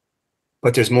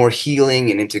 but there's more healing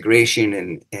and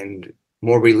integration and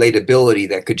more relatability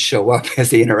that could show up as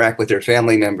they interact with their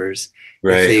family members if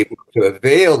Right. they to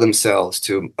avail themselves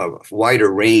to a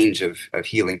wider range of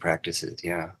healing practices.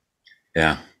 Yeah.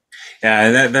 Yeah. Yeah.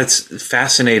 And that's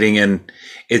fascinating. And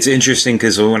it's interesting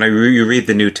because when you read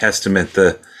the New Testament,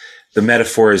 the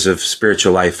metaphors of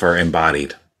spiritual life are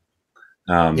embodied.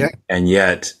 Yeah. And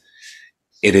yet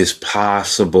it is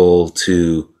possible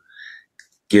to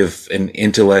give an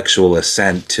intellectual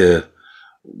assent to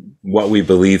what we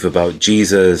believe about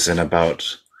Jesus and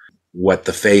about what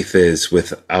the faith is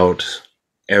without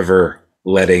ever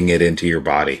letting it into your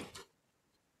body.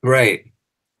 Right.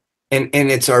 And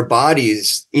it's our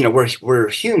bodies, we're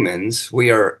humans,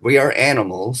 we are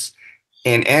animals,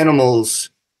 and animals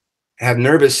have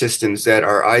nervous systems that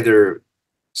are either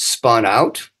spun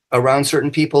out around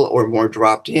certain people or more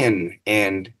dropped in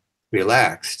and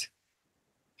relaxed.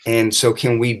 And so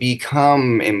can we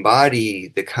embody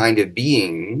the kind of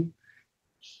being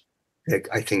that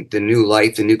I think the new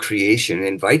life, the new creation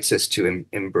invites us to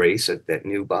embrace that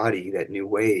new body, that new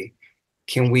way?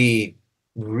 Can we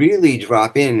really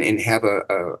drop in and have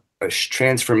a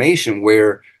transformation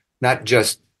where not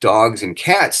just dogs and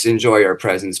cats enjoy our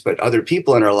presence, but other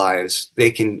people in our lives, they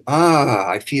can,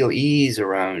 I feel ease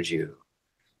around you.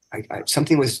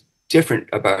 Something was different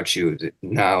about you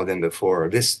now than before.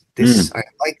 Mm, I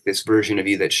like this version of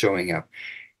you that's showing up.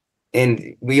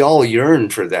 And we all yearn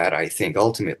for that, I think,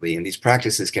 ultimately. And these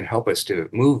practices can help us to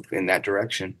move in that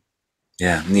direction.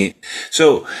 yeah, neat.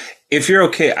 So if you're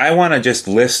okay, I want to just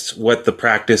list what the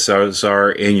practices are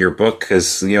in your book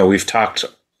because, we've talked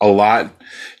a lot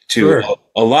to Sure.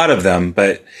 a lot of them,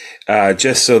 but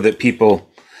just so that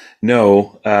people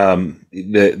know,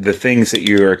 the things that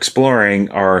you're exploring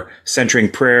are centering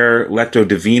prayer, lectio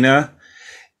divina,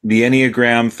 the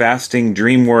Enneagram, fasting,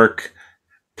 dream work,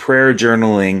 prayer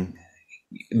journaling,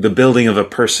 the building of a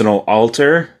personal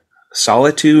altar,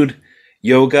 solitude,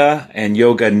 yoga and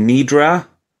yoga nidra,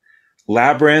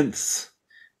 labyrinths,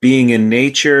 being in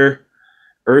nature,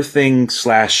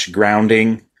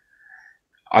 earthing/grounding,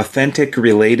 authentic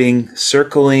relating,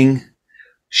 circling,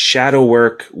 shadow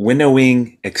work,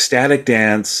 winnowing, ecstatic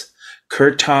dance,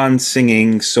 kirtan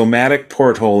singing, somatic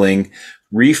portholing,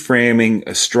 reframing,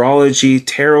 astrology,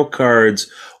 tarot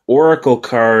cards, oracle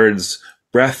cards,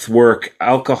 breath work,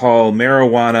 alcohol,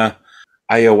 marijuana,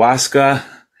 ayahuasca,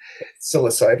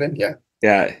 Psilocybin, yeah.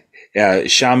 yeah, yeah,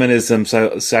 shamanism,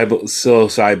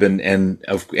 psilocybin,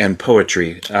 and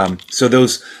poetry. So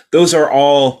those are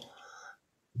all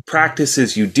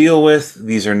practices you deal with.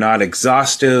 These are not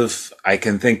exhaustive. I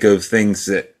can think of things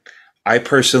that I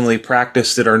personally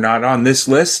practice that are not on this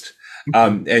list.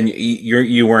 And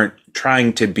you weren't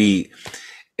trying to be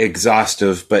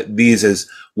exhaustive, but these as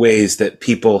ways that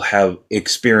people have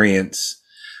experienced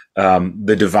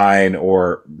the divine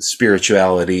or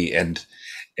spirituality and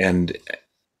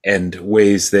and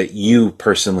ways that you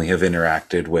personally have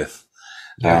interacted with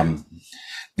Yeah.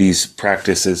 these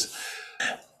practices.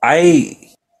 I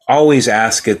always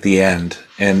ask at the end,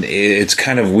 and it's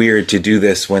kind of weird to do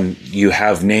this when you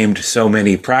have named so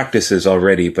many practices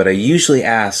already, but I usually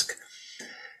ask,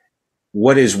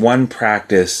 what is one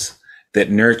practice that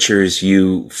nurtures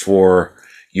you for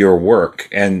your work?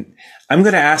 And I'm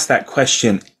going to ask that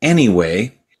question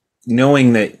anyway,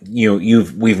 knowing that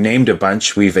we've named a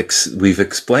bunch, we've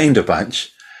explained a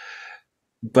bunch,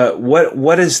 but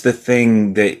what is the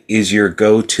thing that is your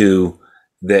go-to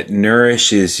that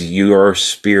nourishes your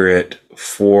spirit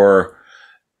for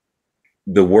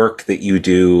the work that you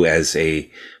do as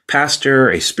a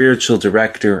pastor, a spiritual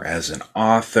director, as an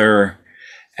author,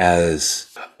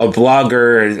 as a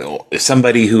blogger,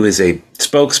 somebody who is a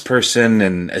spokesperson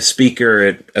and a speaker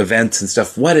at events and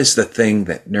stuff? What is the thing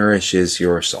that nourishes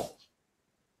your soul?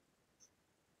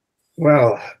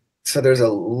 Well, so there's a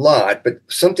lot, but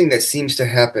something that seems to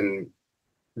happen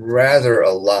rather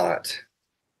a lot,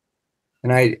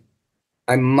 and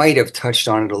I might have touched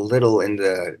on it a little in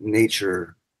the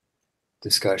nature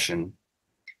discussion.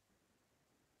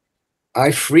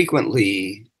 I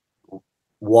frequently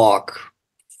walk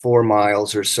 4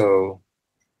 miles or so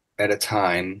at a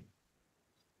time.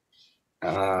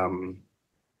 I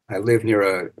live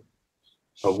near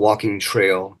a walking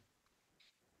trail,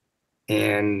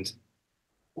 and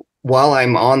while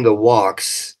I'm on the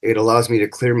walks, it allows me to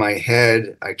clear my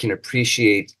head. I can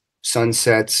appreciate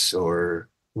sunsets or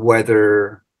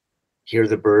weather, hear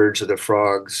the birds or the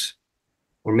frogs,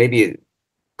 or maybe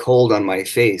cold on my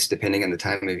face, depending on the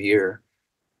time of year.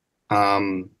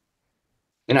 Um,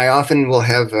 and I often will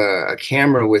have a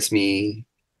camera with me,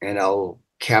 and I'll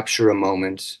capture a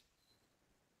moment.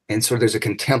 And so there's a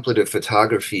contemplative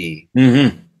photography,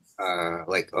 Mm-hmm.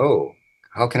 like, oh,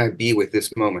 how can I be with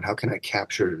this moment? How can I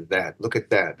capture that? Look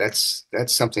at that. That's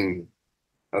something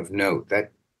of note.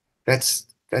 That's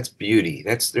beauty.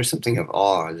 There's something of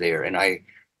awe there, and I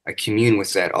commune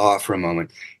with that awe for a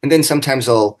moment. And then sometimes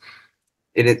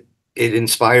it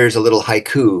inspires a little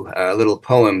haiku, a little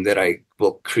poem that I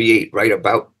will create right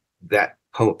about that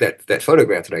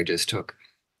photograph that I just took.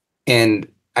 And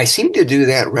I seem to do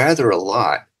that rather a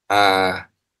lot.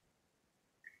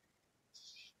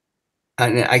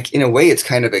 And in a way, it's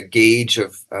kind of a gauge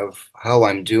of how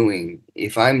I'm doing.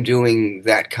 If I'm doing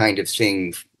that kind of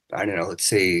thing, I don't know, let's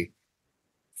say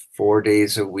 4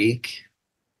 days a week,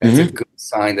 that's a Mm-hmm. good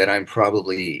sign that I'm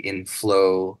probably in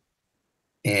flow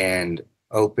and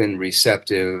open,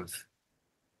 receptive,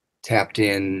 tapped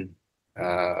in.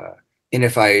 Uh, and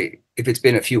if it's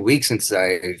been a few weeks since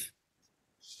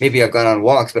maybe I've gone on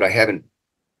walks, but I haven't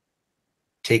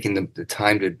taken the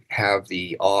time to have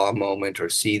the awe moment or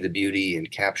see the beauty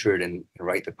and capture it and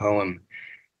write the poem,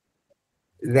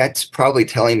 that's probably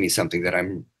telling me something, that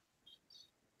I'm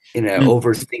in an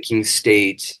overthinking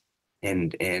state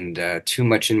and too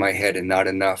much in my head and not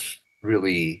enough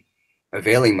really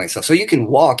availing myself. So you can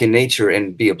walk in nature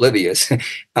and be oblivious,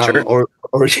 Sure.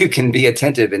 or you can be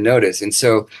attentive and notice. And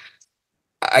so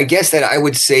I guess that I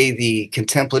would say the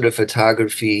contemplative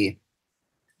photography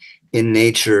in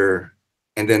nature,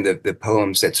 and then the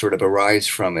poems that sort of arise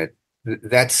from it,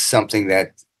 that's something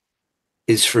that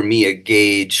is for me a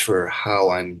gauge for how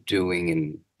I'm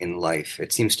doing in life.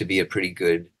 It seems to be a pretty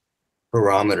good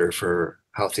barometer for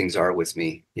how things are with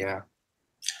me. Yeah.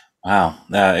 Wow.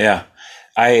 Yeah.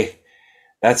 I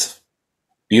That's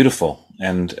beautiful,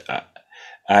 and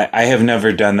I have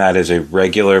never done that as a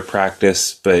regular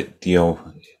practice. But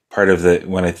part of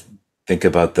when I think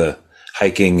about the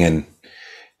hiking and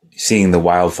seeing the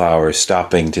wildflowers,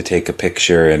 stopping to take a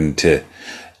picture and to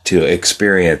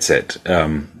experience it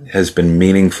has been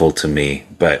meaningful to me.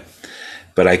 But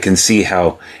I can see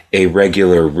how a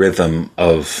regular rhythm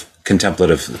of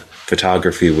contemplative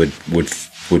photography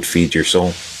would feed your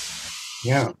soul.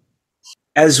 Yeah.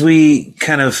 As we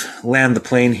kind of land the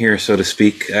plane here, so to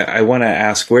speak, I want to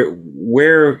ask,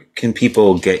 where can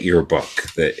people get your book?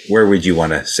 Where would you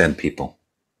want to send people?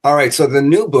 All right. So the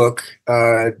new book,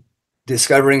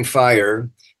 Discovering Fire,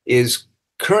 is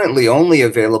currently only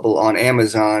available on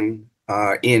Amazon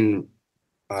in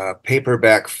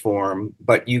paperback form,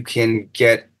 but you can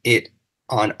get it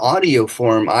on audio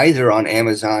form either on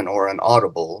Amazon or on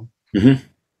Audible. Mm-hmm.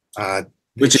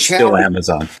 Which is still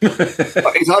Amazon.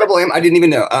 It's Audible. I didn't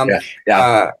even know.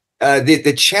 Yeah.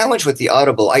 The challenge with the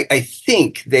Audible, I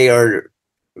think they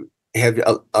have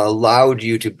allowed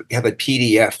you to have a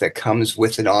PDF that comes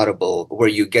with an Audible where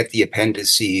you get the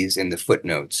appendices and the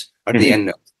footnotes or the end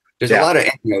notes. There's a lot of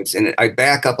end notes, and I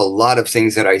back up a lot of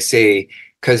things that I say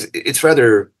because it's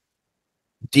rather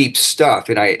deep stuff,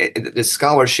 and the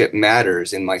scholarship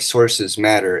matters and my sources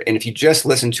matter. And if you just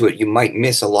listen to it, you might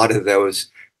miss a lot of those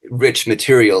rich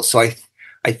materials. So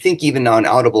I think even on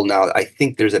Audible now, I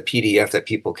think there's a PDF that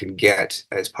people can get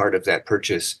as part of that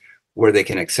purchase where they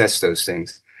can access those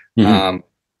things. Mm-hmm.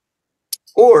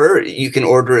 Or you can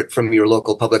order it from your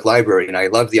local public library. And I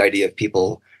love the idea of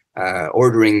people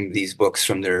ordering these books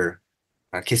from their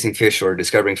Kissing Fish or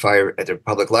Discovering Fire at their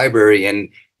public library, and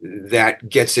that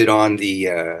gets it on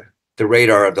the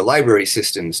radar of the library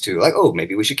systems to like, oh,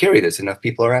 maybe we should carry this. Enough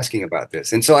people are asking about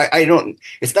this. And so I don't,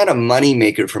 it's not a money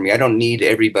maker for me. I don't need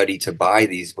everybody to buy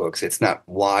these books. It's not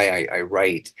why I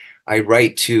write. I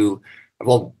write to,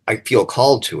 well, I feel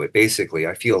called to it, basically.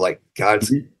 I feel like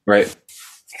God's right.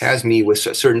 has me with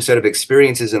a certain set of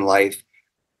experiences in life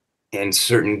and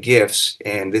certain gifts,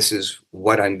 and this is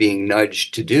what I'm being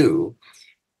nudged to do.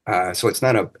 So it's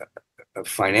not a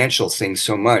financial thing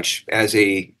so much as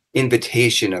a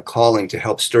invitation, a calling to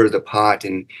help stir the pot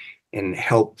and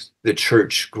help the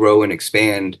church grow and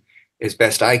expand as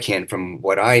best I can from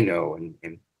what I know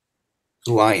and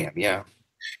who I am. Yeah.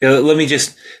 Let me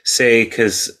just say,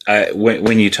 because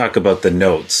when you talk about the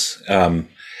notes,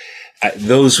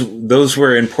 those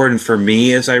were important for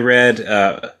me as I read.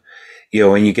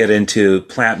 When you get into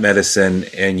plant medicine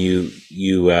and you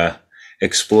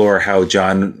explore how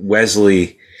John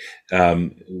Wesley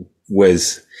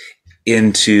was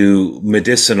into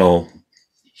medicinal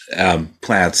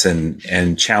plants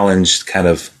and challenged kind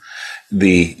of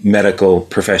the medical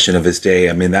profession of his day.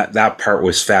 I mean, that part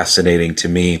was fascinating to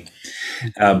me.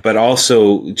 But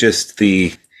also just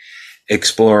the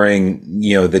exploring,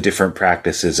 the different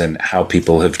practices and how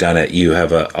people have done it. You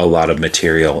have a lot of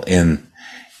material in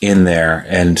there.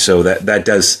 And so that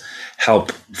does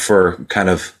help for kind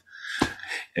of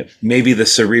maybe the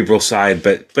cerebral side,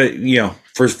 but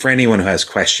for anyone who has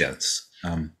questions.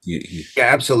 Yeah,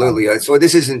 absolutely. So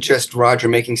this isn't just Roger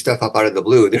making stuff up out of the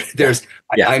blue.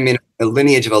 I'm in a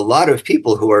lineage of a lot of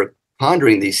people who are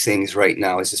pondering these things right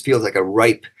now. It just feels like a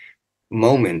ripe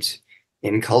moment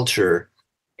in culture.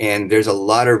 And there's a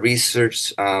lot of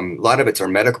research. A lot of it's our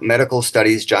medical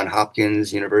studies, Johns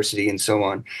Hopkins University, and so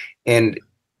on. And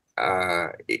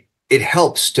it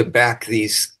helps to back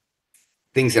these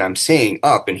things that I'm saying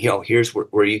up. And here's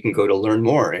where you can go to learn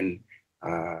more. And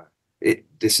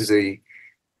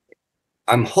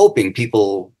I'm hoping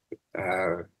people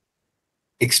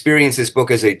experience this book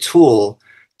as a tool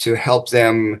to help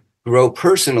them grow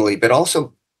personally, but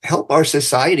also help our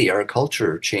society, our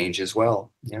culture change as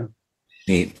well. Yeah.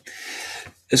 Neat.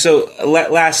 So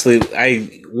lastly,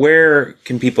 where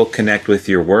can people connect with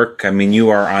your work? I mean, you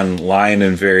are online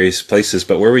in various places,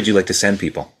 but where would you like to send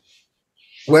people?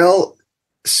 Well,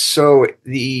 so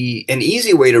an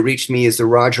easy way to reach me is the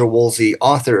Roger Wolsey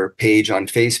author page on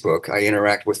Facebook. I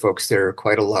interact with folks there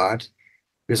quite a lot.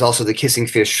 There's also the Kissing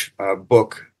Fish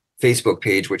book Facebook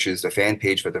page, which is the fan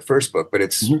page for the first book, but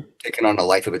it's taken on a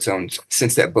life of its own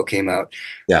since that book came out.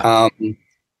 Yeah.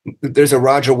 There's a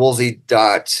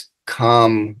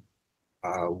rogerwolsey.com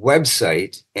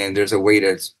website, and there's a way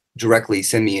to directly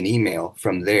send me an email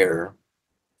from there.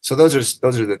 So those are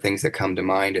the things that come to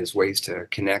mind as ways to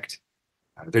connect.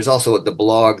 There's also the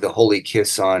blog, The Holy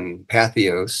Kiss on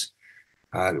Patheos,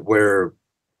 where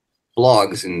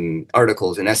blogs and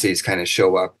articles and essays kind of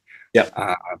show up.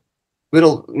 Yeah.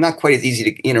 Not quite as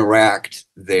easy to interact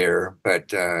there,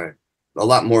 but a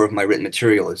lot more of my written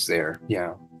material is there.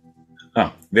 Yeah.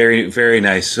 Oh, very, very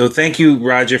nice. So thank you,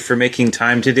 Roger, for making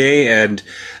time today. And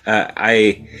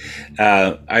I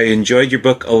enjoyed your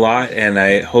book a lot, and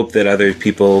I hope that other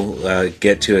people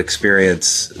get to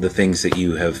experience the things that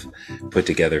you have put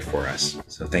together for us.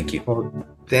 So thank you. Well,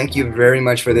 thank you very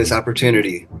much for this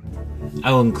opportunity.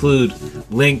 I'll include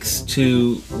links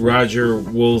to Roger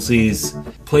Wolsey's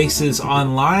places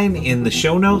online in the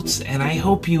show notes, and I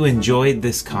hope you enjoyed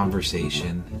this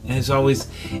conversation. And as always,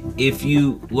 if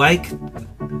you like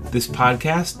this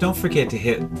podcast, don't forget to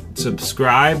hit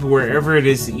subscribe wherever it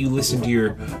is that you listen to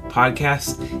your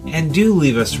podcasts, and do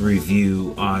leave us a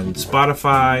review on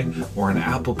Spotify or on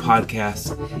Apple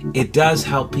Podcasts. It does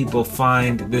help people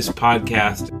find this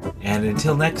podcast. And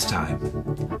until next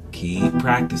time, keep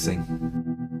practicing.